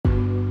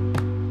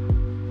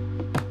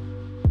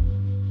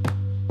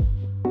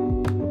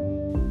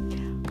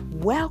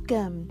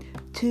Welcome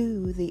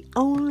to the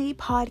only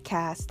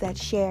podcast that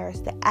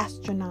shares the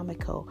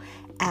astronomical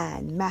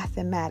and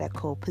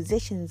mathematical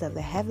positions of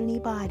the heavenly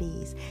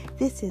bodies.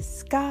 This is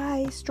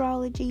Sky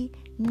Astrology.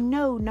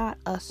 No, not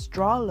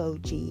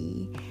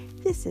astrology.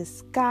 This is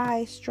Sky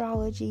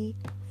Astrology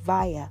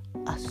via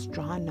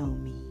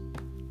astronomy.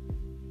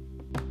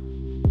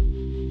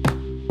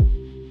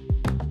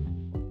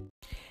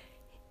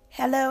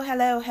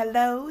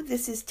 Hello.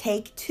 This is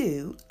take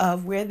 2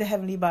 of Where the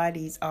Heavenly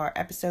Bodies Are,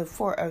 episode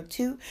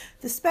 402,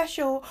 the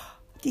special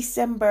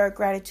December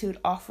gratitude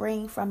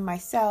offering from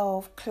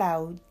myself,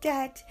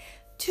 Claudette,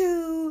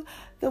 to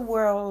the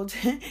world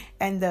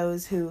and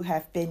those who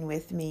have been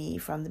with me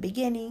from the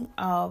beginning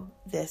of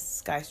this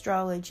Sky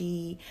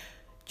Astrology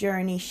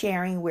journey,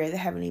 sharing where the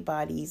heavenly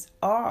bodies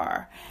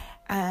are.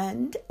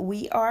 And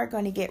we are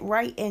going to get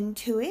right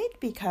into it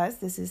because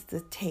this is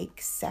the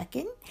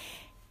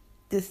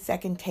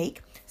second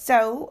take.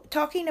 So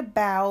talking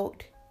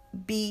about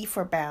B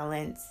for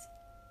balance,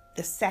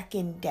 the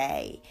second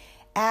day,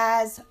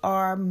 as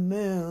our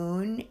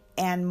moon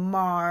and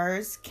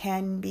Mars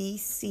can be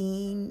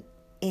seen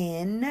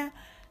in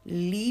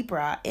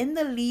Libra, in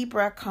the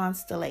Libra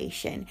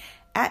constellation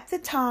at the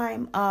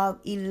time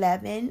of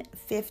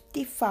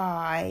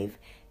 11:55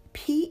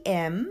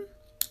 p.m.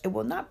 It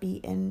will not be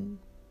in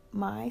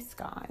my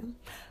sky,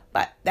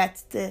 but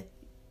that's the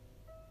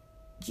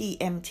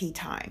GMT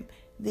time.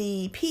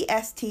 The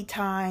PST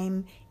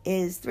time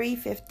is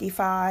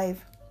 3:55,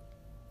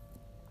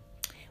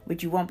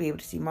 which you won't be able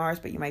to see Mars,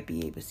 but you might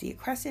be able to see a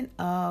crescent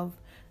of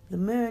the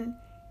moon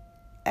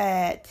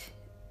at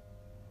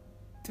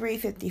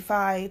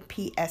 3:55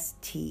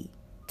 PST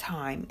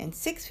time and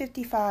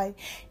 6:55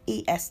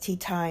 EST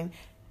time.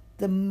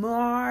 The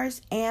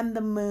Mars and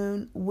the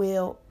moon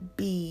will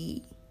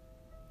be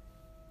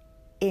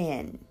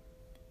in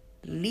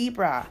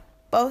Libra,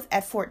 both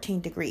at 14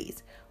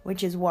 degrees,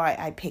 which is why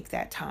I picked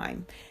that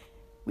time.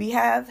 We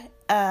have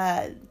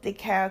the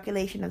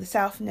calculation of the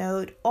South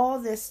Node all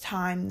this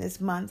time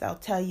this month. I'll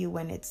tell you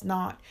when it's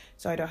not,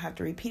 so I don't have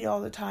to repeat it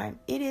all the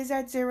time. It is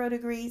at 0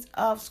 degrees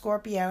of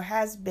Scorpio,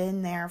 has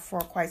been there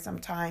for quite some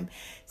time,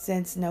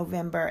 since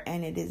November,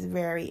 and it is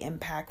very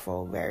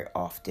impactful. Very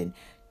often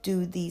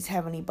do these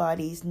heavenly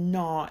bodies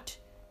not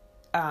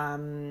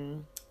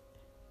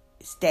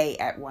stay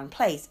at one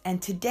place.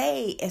 And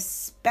today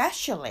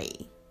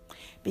especially,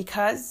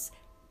 because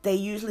they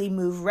usually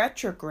move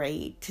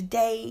retrograde,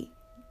 today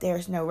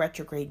there's no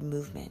retrograde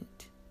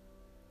movement.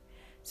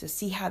 So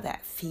see how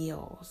that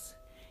feels.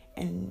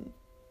 And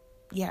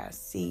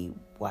see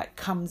what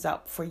comes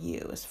up for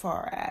you as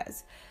far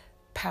as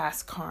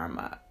past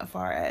karma, as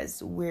far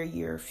as where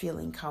you're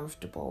feeling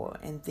comfortable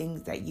and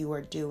things that you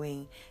are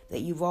doing that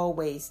you've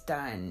always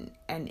done.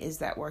 And is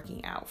that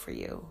working out for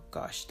you?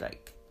 Gosh,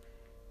 like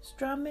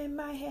strumming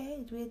my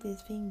head with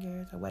his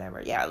fingers or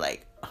whatever.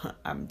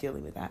 I'm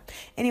dealing with that.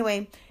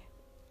 Anyway,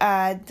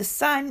 the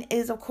sun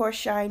is, of course,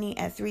 shining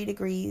at 3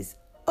 degrees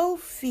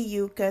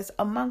Ophiuchus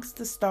amongst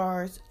the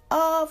stars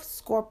of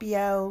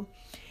Scorpio.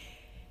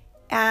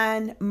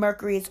 And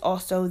Mercury is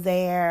also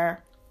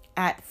there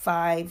at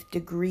 5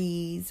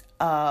 degrees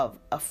of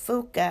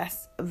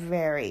Ophiuchus.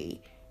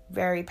 Very,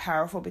 very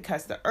powerful,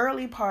 because the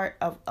early part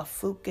of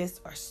Ophiuchus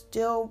are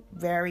still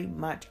very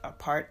much a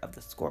part of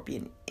the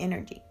Scorpion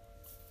energy.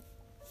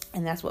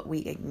 And that's what we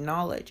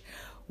acknowledge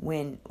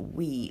when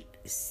we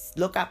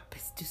look up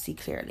to see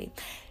clearly.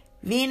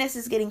 Venus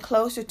is getting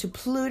closer to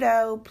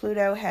Pluto.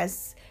 Pluto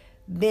has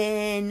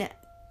been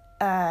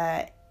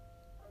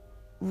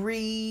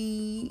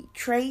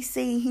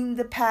retracing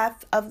the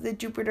path of the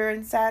Jupiter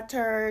and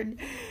Saturn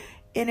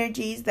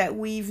energies that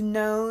we've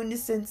known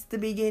since the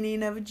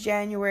beginning of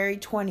January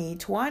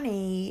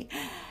 2020.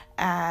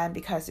 And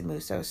because it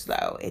moves so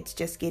slow, it's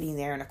just getting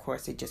there. And of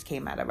course, it just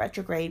came out of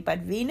retrograde. But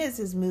Venus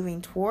is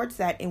moving towards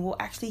that and will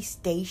actually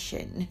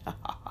station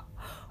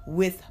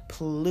with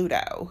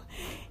Pluto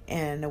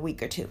in a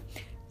week or two.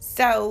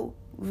 So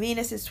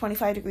Venus is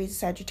 25 degrees of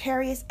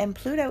Sagittarius and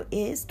Pluto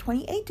is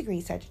 28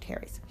 degrees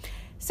Sagittarius.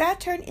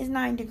 Saturn is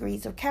 9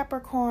 degrees of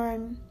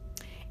Capricorn,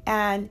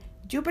 and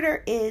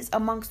Jupiter is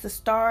amongst the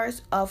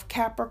stars of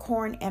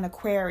Capricorn and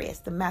Aquarius.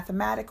 The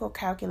mathematical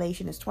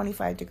calculation is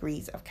 25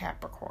 degrees of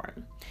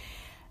Capricorn.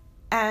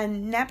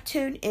 And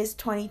Neptune is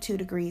 22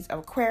 degrees of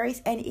Aquarius,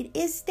 and it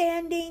is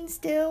standing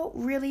still.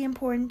 Really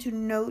important to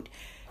note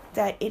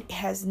that it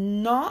has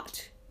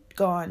not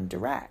gone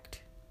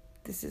direct.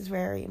 This is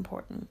very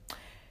important.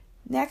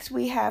 Next,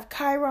 we have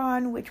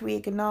Chiron, which we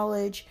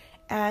acknowledge,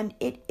 and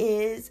it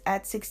is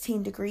at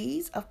 16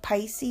 degrees of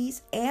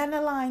Pisces and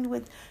aligned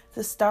with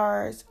the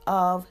stars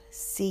of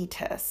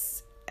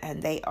Cetus.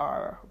 And they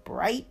are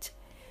bright,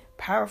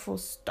 powerful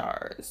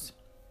stars.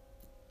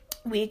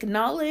 We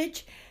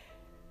acknowledge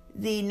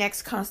the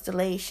next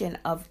constellation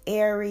of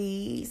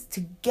Aries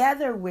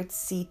together with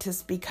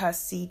Cetus, because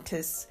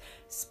Cetus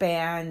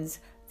spans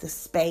the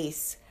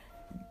space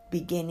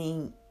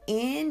beginning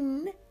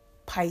in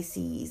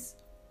Pisces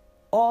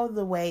all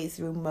the way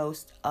through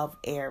most of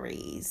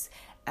Aries,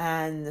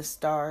 and the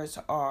stars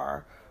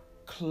are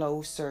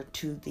closer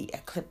to the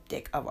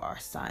ecliptic of our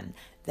sun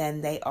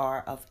than they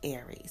are of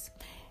Aries.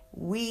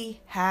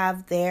 We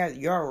have there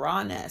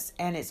Uranus,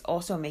 and it's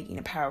also making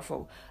a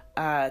powerful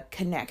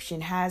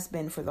connection, has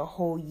been for the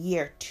whole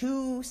year,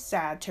 to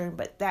Saturn,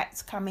 but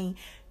that's coming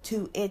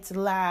to its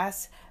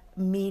last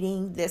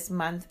meeting this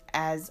month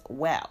as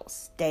well.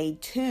 Stay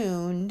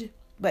tuned,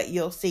 but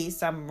you'll see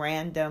some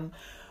random,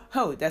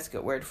 that's a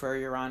good word for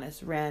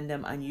Uranus,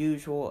 random,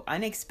 unusual,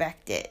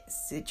 unexpected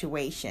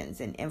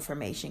situations and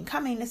information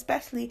coming,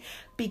 especially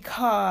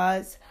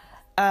because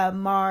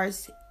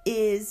Mars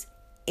is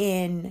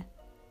in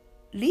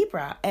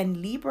Libra, and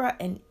Libra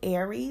and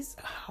Aries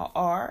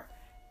are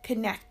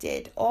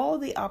connected. All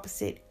the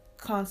opposite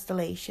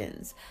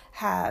constellations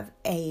have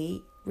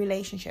a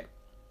relationship.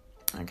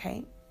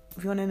 Okay,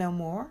 if you want to know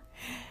more,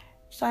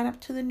 sign up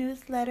to the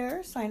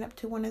newsletter, sign up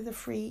to one of the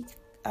free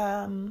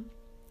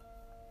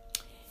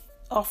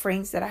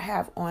offerings that I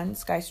have on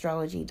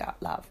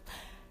skyastrology.love.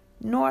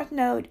 North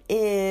Node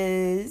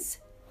is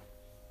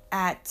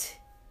at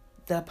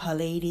the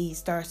Pleiades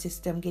star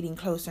system, getting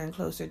closer and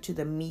closer to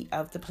the meat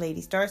of the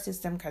Pleiades star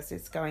system because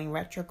it's going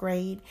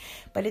retrograde,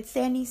 but it's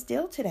standing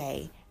still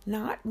today,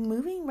 not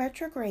moving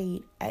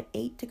retrograde at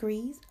 8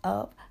 degrees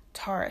of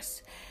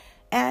Taurus.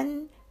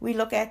 And we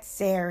look at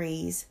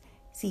Ceres,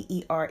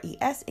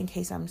 Ceres, in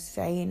case I'm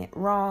saying it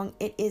wrong.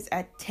 It is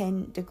at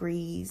 10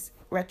 degrees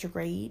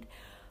retrograde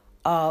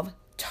of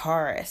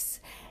Taurus.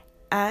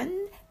 And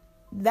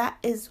that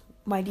is,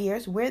 my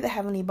dears, where the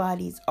heavenly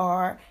bodies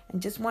are.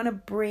 And just want to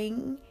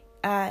bring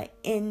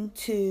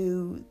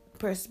into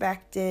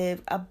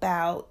perspective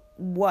about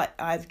what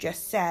I've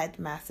just said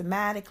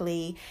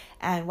mathematically,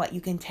 and what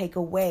you can take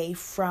away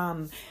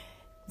from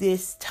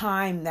this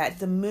time that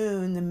the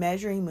moon, the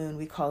measuring moon,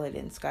 we call it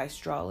in sky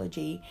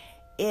astrology,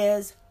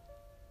 is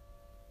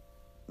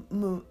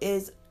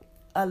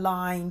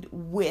aligned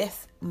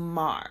with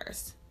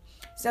Mars.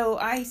 So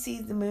I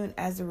see the moon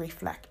as a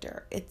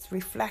reflector. It's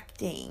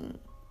reflecting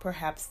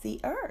perhaps the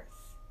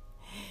earth.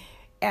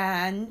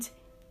 And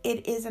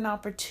it is an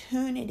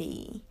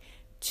opportunity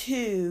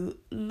to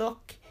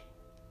look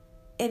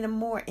in a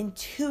more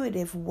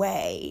intuitive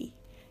way.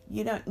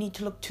 You don't need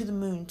to look to the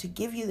moon to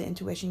give you the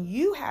intuition.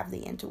 You have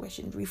the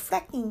intuition,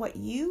 reflecting what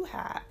you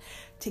have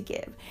to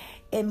give.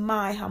 In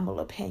my humble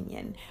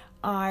opinion,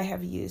 I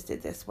have used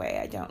it this way.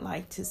 I don't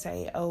like to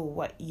say,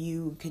 what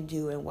you can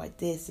do and what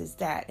this is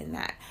that and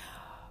that.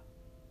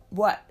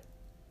 What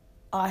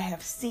I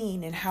have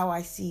seen and how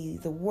I see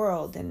the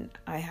world, and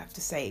I have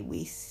to say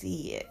we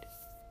see it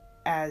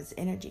as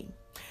energy.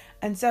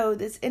 And so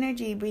this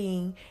energy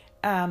being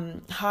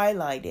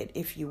highlighted,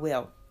 if you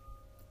will,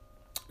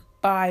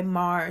 by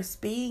Mars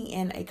being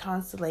in a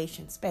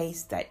constellation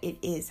space that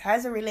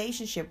has a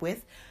relationship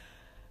with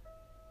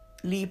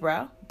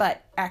Libra,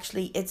 but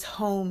actually its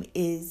home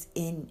is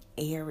in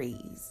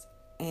Aries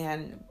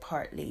and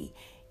partly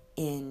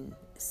in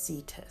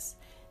Cetus.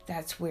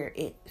 That's where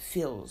it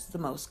feels the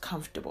most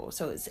comfortable.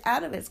 So it's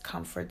out of its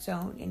comfort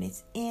zone, and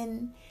it's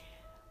in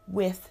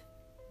with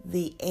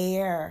the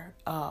air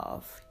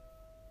of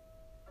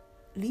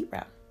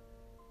Libra.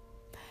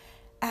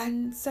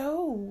 And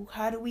so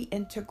how do we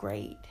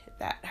integrate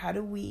that? How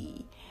do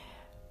we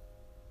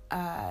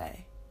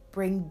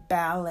bring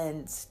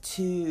balance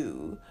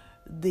to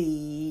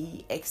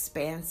the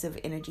expansive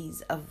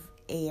energies of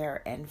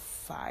air and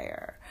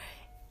fire?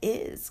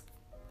 Is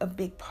a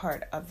big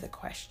part of the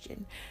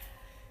question.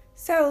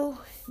 So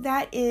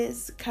that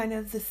is kind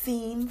of the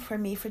theme for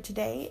me for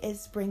today,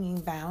 is bringing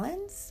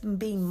balance,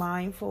 being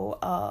mindful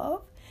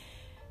of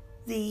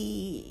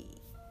the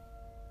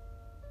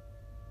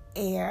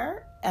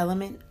air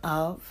element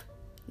of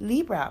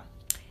Libra.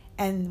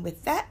 And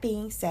with that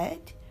being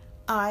said,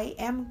 I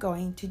am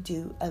going to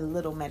do a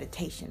little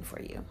meditation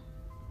for you.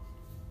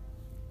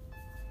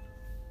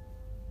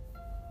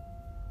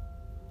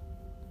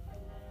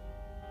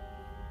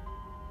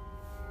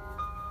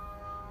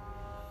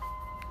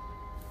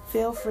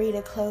 Feel free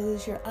to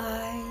close your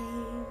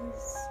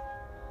eyes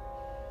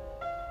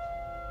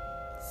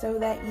so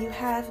that you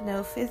have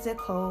no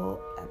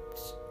physical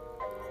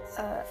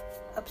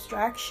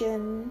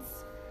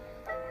abstractions,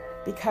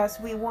 because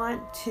we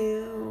want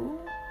to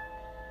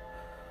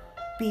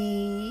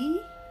be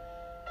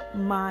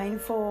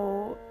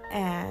mindful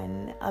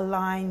and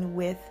align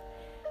with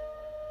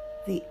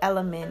the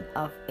element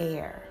of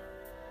air,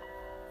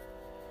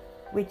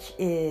 which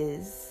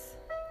is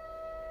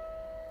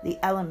the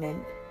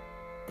element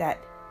that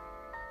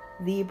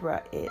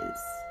Libra is.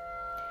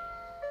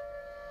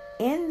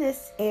 In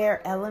this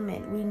air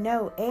element, we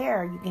know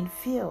air you can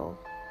feel.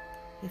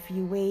 If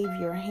you wave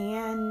your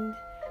hand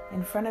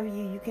in front of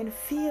you, you can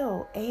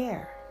feel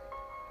air.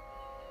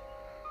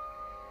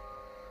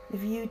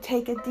 If you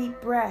take a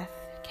deep breath,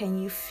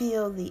 can you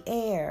feel the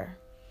air?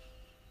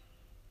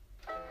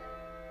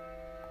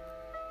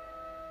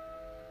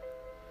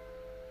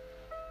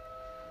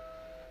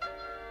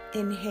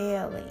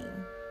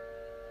 Inhaling,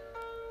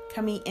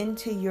 coming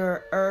into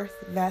your earth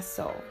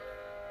vessel.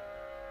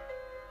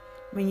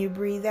 When you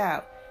breathe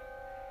out,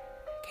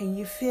 can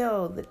you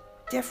feel the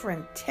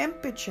different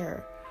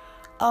temperature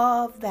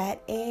of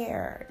that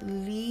air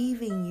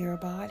leaving your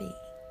body.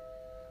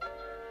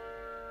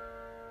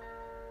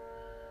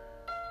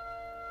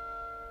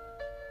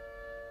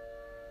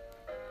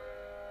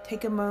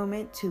 Take a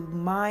moment to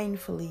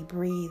mindfully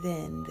breathe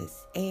in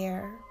this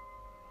air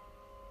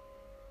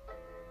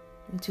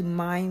and to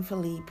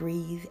mindfully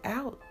breathe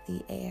out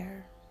the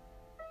air.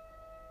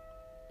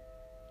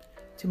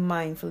 To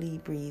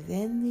mindfully breathe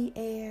in the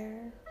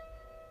air.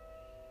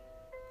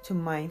 To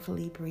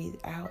mindfully breathe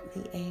out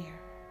the air.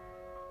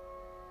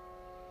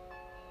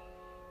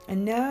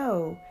 And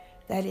know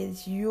that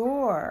it's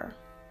your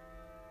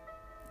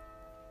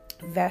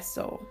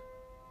vessel,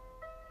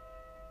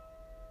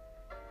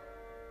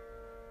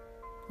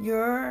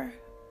 your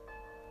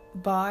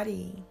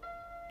body,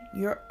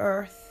 your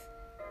earth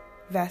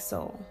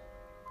vessel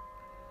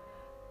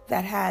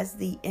that has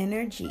the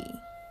energy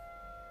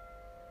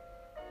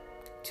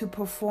to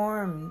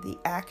perform the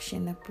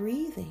action of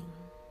breathing,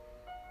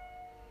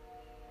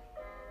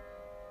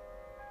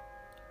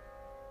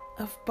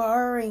 of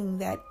borrowing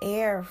that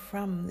air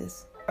from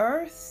this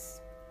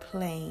earth's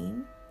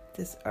plane,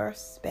 this earth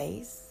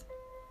space,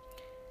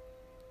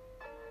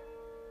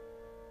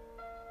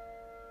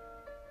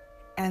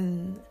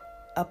 and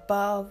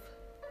above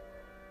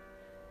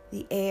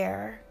the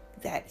air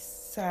that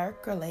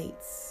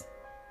circulates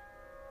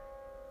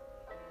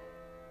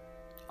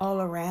all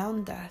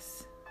around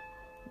us.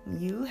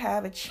 You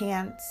have a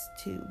chance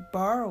to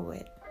borrow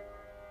it,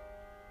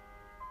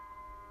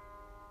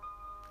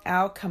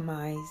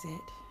 alchemize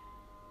it,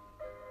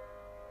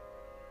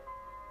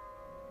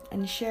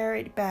 and share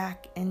it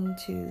back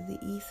into the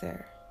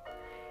ether.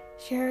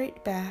 Share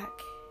it back,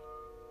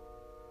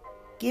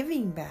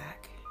 giving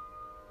back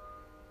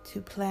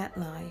to plant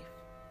life.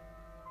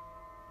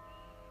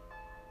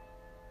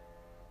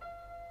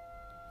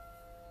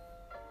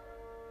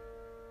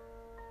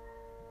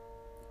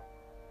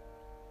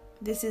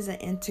 This is an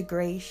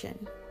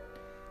integration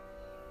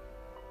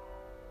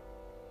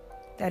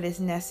that is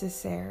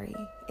necessary.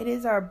 It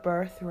is our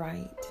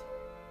birthright.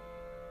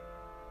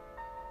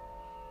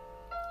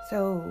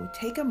 So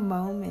take a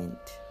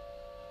moment,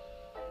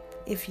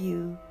 if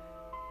you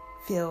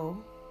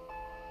feel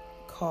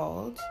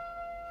called,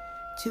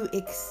 to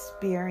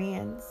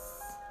experience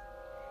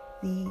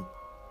the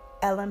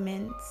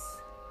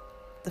elements,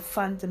 the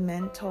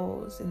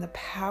fundamentals, and the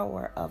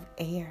power of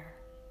air.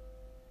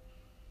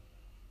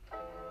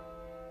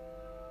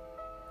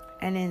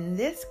 And in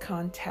this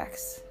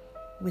context,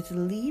 with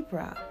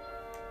Libra,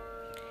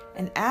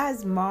 and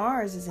as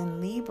Mars is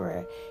in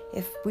Libra,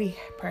 if we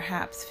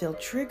perhaps feel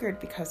triggered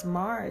because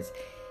Mars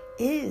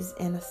is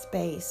in a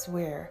space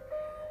where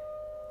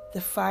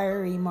the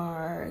fiery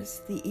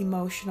Mars, the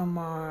emotional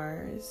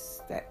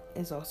Mars, that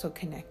is also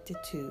connected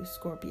to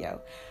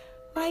Scorpio,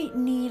 might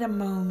need a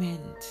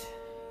moment.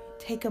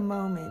 Take a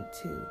moment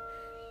to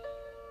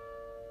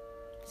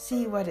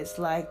see what it's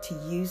like to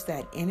use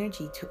that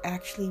energy to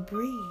actually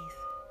breathe,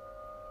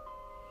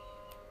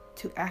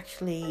 to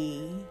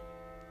actually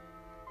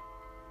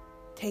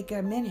take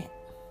a minute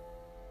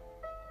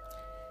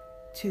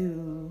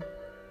to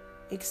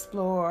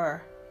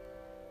explore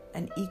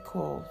an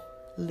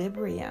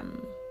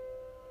equilibrium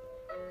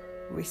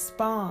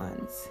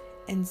response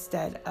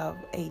instead of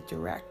a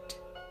direct,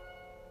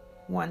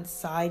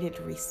 one-sided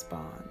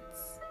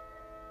response.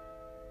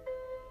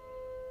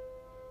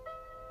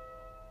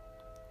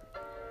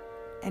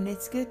 And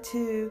it's good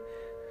to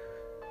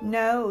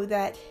know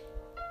that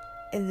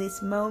in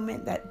this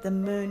moment that the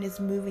moon is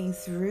moving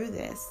through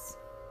this,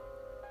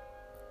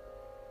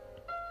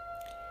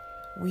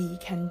 we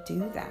can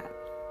do that.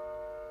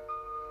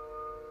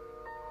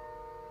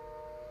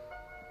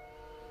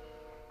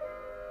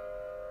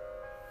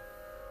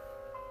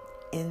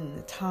 In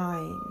the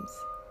times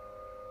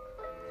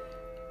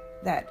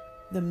that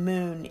the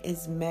moon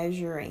is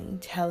measuring,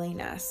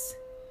 telling us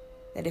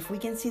that if we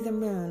can see the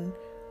moon,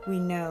 we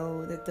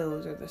know that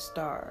those are the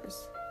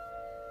stars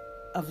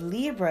of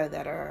Libra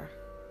that are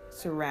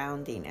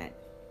surrounding it.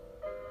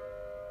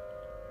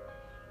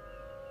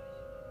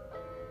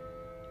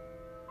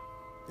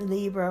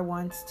 Libra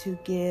wants to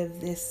give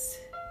this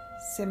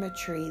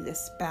symmetry,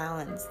 this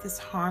balance, this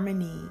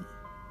harmony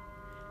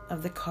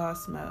of the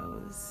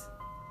cosmos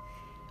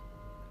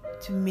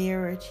to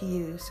mirror to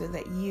you so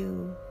that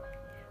you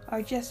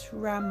are just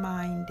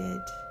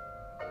reminded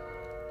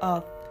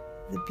of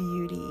the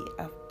beauty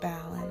of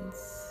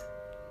balance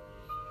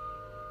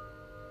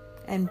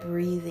and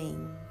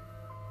breathing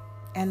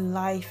and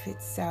life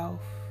itself.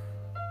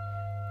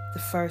 The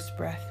first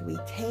breath we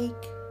take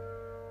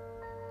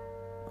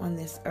on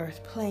this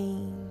earth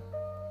plane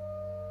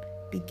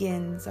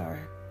begins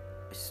our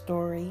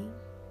story,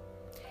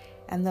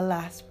 and the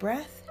last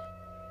breath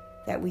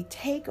that we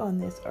take on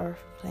this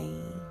earth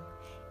plane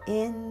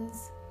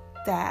ends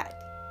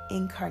that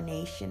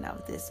incarnation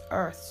of this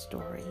earth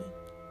story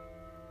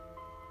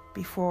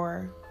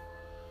before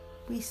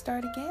we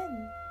start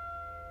again.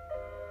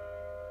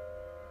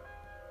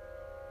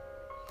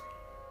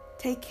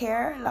 Take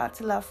care. Lots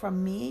of love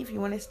from me. If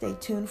you want to stay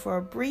tuned for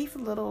a brief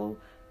little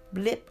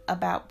blip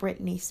about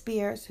Britney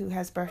Spears, who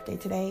has birthday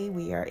today.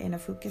 We are in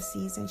Ophiuchus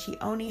season. She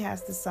only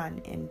has the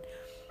sun in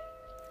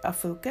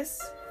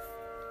Ophiuchus.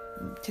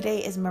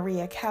 Today is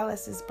Maria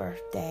Callas's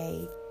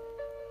birthday,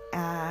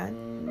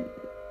 and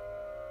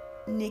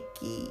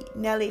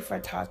Nelly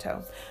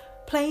Furtado,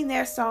 playing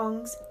their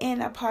songs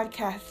in a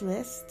podcast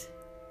list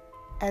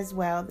as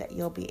well that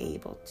you'll be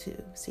able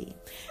to see.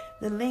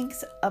 The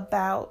links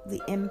about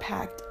the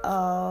impact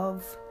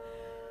of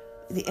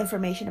the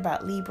information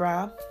about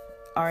Libra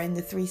are in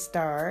the 3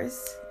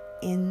 stars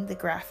in the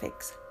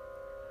graphics.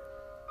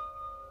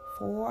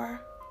 For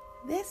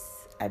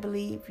this, I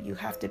believe you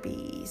have to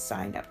be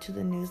signed up to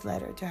the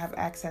newsletter to have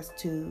access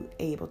to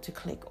able to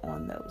click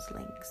on those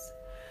links.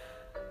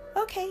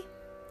 Okay,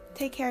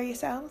 take care of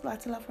yourselves.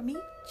 Lots of love from me.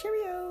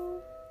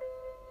 Cheerio.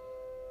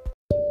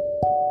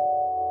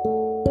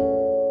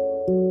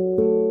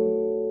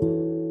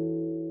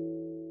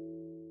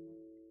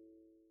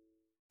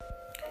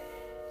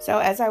 So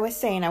as I was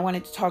saying, I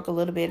wanted to talk a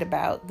little bit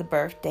about the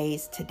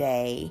birthdays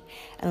today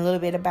and a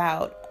little bit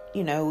about,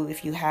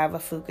 if you have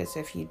Ophiuchus,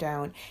 if you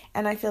don't.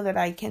 And I feel that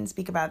I can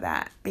speak about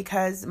that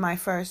because my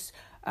first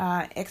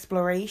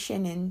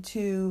exploration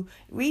into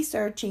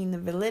researching the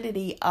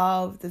validity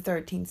of the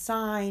 13th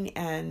sign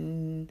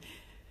and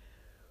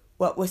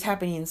what was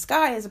happening in the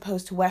sky as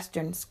opposed to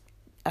Western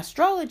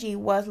astrology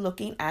was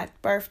looking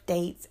at birth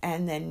dates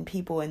and then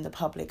people in the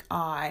public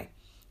eye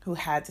who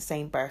had the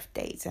same birth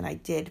dates. And I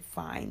did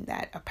find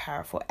that a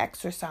powerful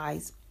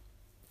exercise.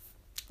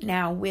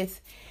 Now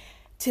with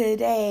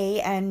today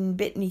and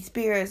Britney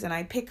Spears, and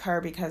I pick her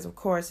because of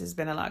course there's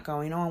been a lot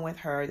going on with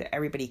her that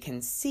everybody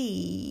can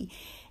see.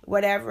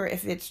 Whatever,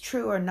 if it's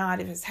true or not,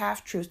 if it's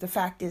half truth, the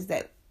fact is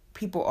that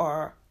people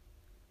are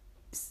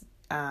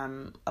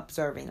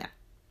observing that.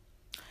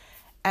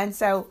 And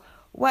so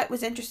what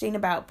was interesting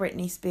about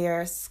Britney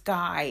Spears'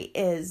 sky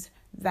is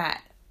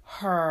that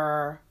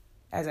her,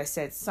 as I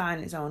said, sun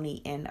is only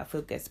in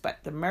Ophiuchus,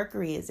 but the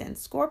Mercury is in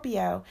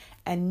Scorpio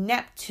and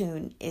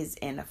Neptune is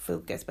in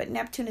Ophiuchus. But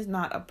Neptune is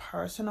not a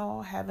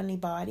personal heavenly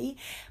body,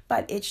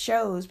 but it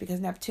shows, because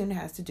Neptune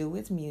has to do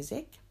with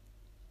music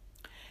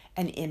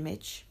and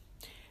image,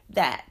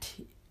 that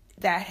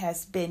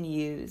has been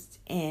used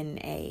in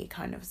a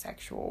kind of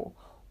sexual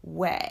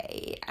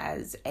way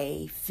as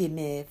a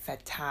femme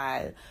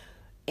fatale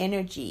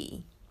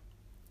energy.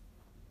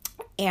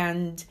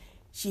 And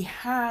she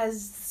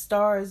has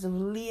stars of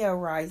Leo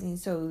rising,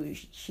 so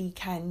she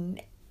can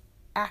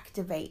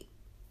activate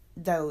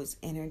those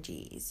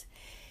energies.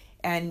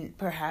 And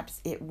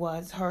perhaps it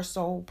was her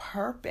sole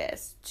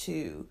purpose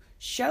to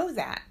show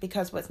that,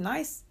 because what's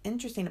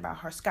interesting about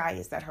her sky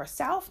is that her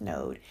South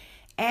Node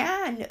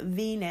and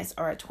Venus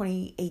are at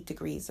 28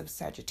 degrees of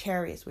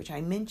Sagittarius, which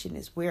I mentioned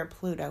is where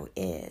Pluto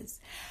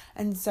is.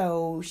 And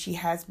so she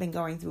has been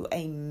going through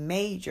a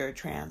major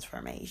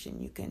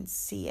transformation. You can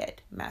see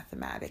it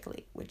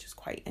mathematically, which is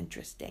quite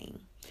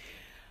interesting.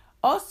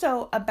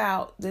 Also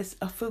about this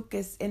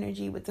Ophiuchus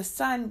energy with the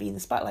sun being the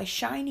spotlight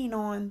shining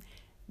on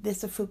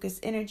this Ophiuchus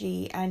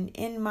energy. And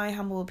in my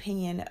humble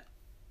opinion,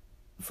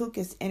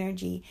 Ophiuchus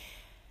energy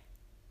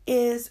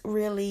is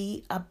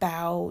really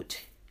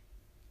about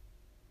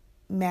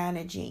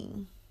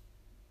managing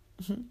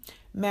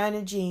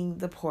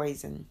the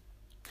poison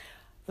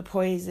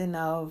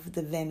of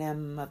the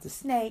venom of the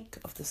snake,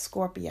 of the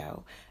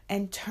Scorpio,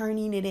 and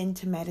turning it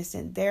into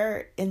medicine.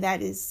 And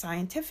that is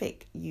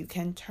scientific. You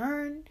can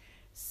turn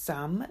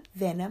some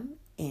venom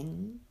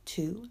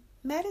into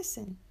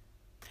medicine.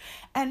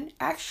 And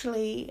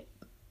actually,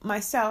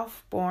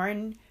 myself,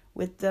 born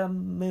with the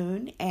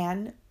moon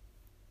and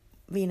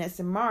Venus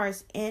and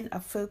Mars in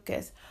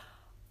Ophiuchus,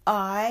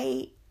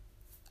 I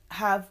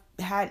have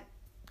had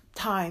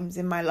times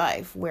in my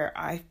life where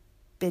I've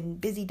been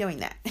busy doing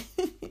that,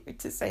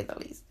 to say the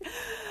least.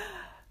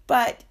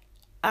 But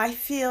I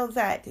feel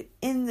that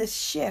in this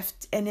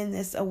shift and in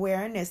this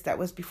awareness that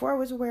was before I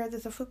was aware of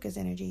this Ophiuchus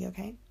energy,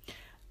 okay?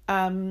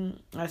 I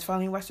was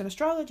following Western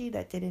astrology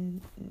that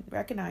didn't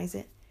recognize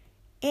it.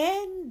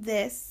 In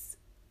this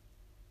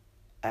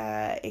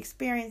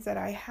experience that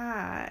I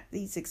had,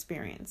 these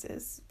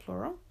experiences,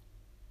 plural,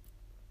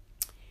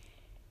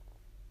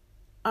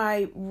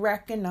 I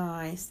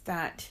recognize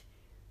that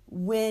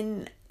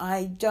when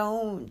I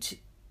don't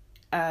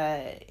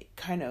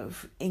kind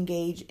of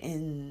engage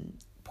in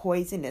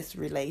poisonous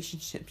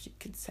relationships, you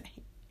could say,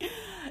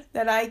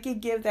 that I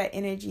could give that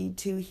energy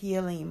to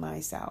healing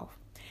myself.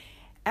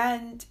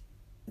 And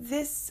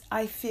this,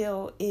 I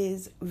feel,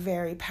 is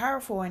very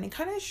powerful, and it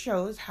kind of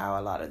shows how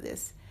a lot of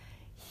this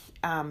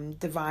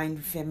divine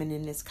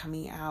feminine is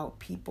coming out,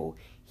 people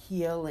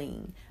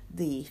healing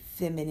the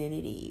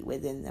femininity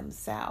within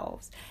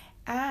themselves.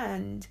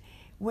 And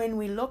when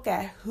we look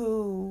at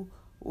who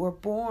were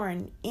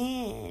born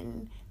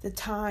in the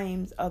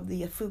times of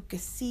the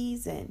Ophiuchus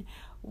season,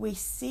 we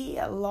see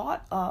a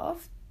lot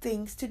of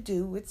things to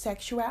do with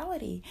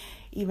sexuality.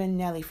 Even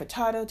Nelly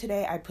Furtado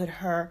today, I put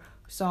her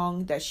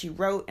song that she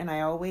wrote, and I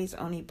always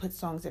only put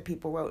songs that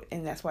people wrote,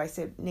 and that's why I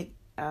said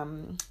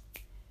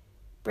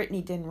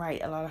Britney didn't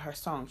write a lot of her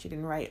songs. She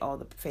didn't write all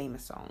the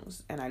famous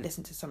songs. And I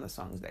listened to some of the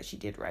songs that she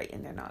did write,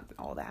 and they're not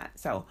all that.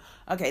 So,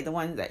 okay, the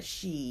ones that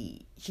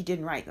she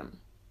didn't write them.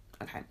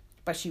 Okay.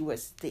 But she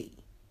was the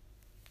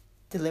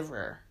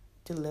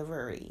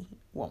delivery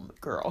woman,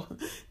 girl.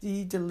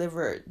 She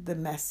delivered the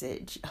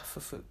message of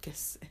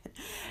Focus.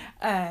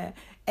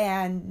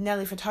 And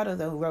Nelly Furtado,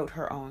 though, wrote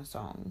her own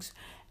songs.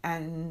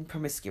 And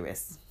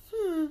Promiscuous.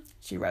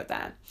 She wrote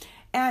that.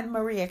 And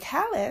Maria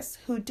Callas,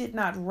 who did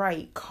not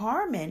write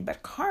Carmen,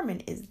 but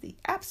Carmen is the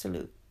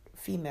absolute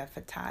femme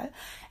fatale.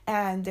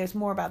 And there's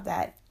more about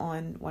that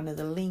on one of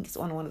the links,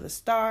 on one of the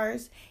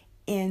stars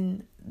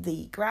in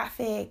the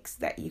graphics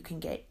that you can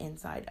get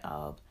inside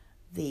of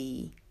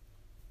the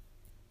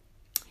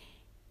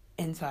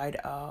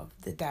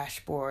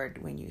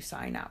dashboard when you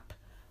sign up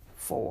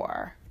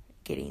for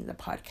getting the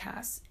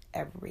podcast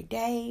every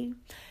day.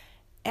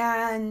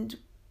 And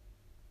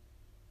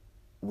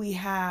we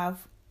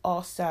have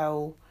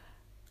also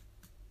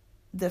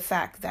the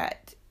fact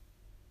that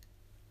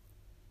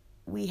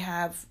we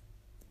have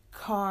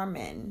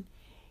Carmen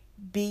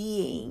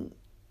being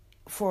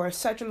for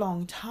such a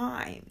long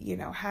time,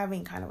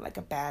 having kind of like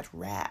a bad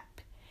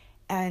rap.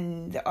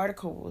 And the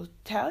article will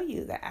tell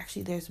you that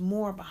actually there's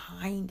more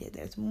behind it.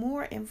 There's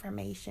more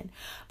information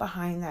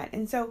behind that.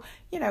 And so,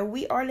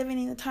 we are living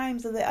in the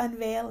times of the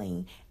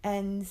unveiling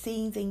and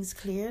seeing things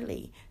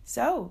clearly.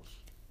 So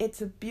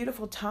it's a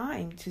beautiful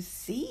time to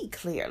see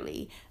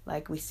clearly,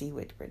 like we see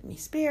with Britney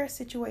Spears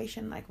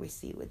situation, like we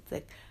see with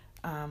the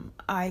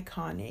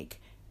iconic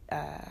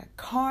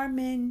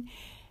Carmen,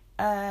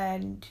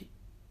 and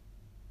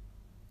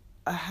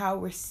how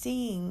we're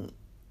seeing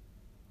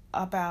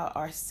about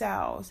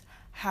ourselves,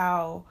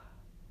 how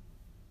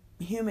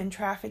human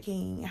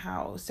trafficking,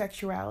 how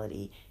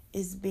sexuality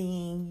is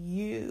being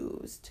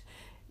used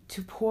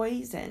to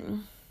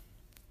poison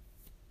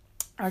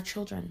our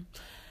children.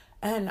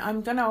 And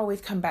I'm going to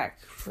always come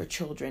back for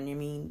children. I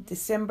mean,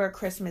 December,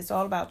 Christmas,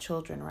 all about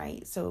children,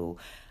 right? So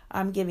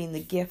I'm giving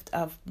the gift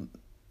of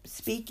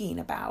speaking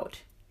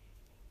about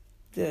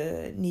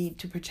the need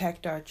to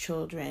protect our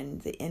children,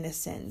 the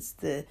innocence,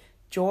 the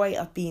joy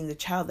of being the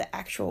child, the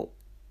actual,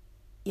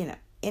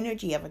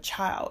 energy of a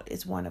child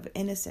is one of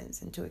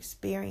innocence and to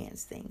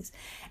experience things.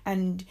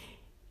 And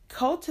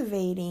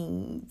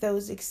cultivating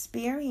those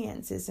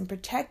experiences and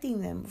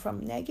protecting them from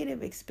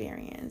negative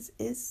experience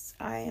is,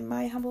 in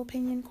my humble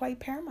opinion, quite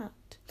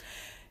paramount.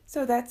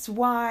 So that's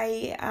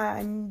why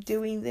I'm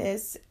doing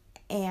this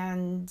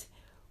and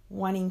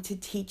wanting to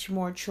teach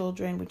more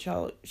children, which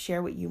I'll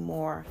share with you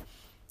more,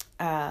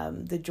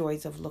 the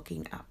joys of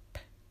looking up.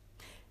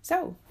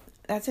 So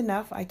that's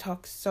enough. I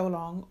talk so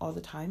long all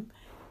the time.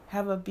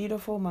 Have a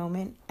beautiful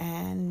moment,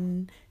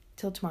 and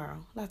till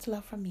tomorrow. Lots of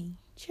love from me.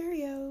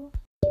 Cheerio.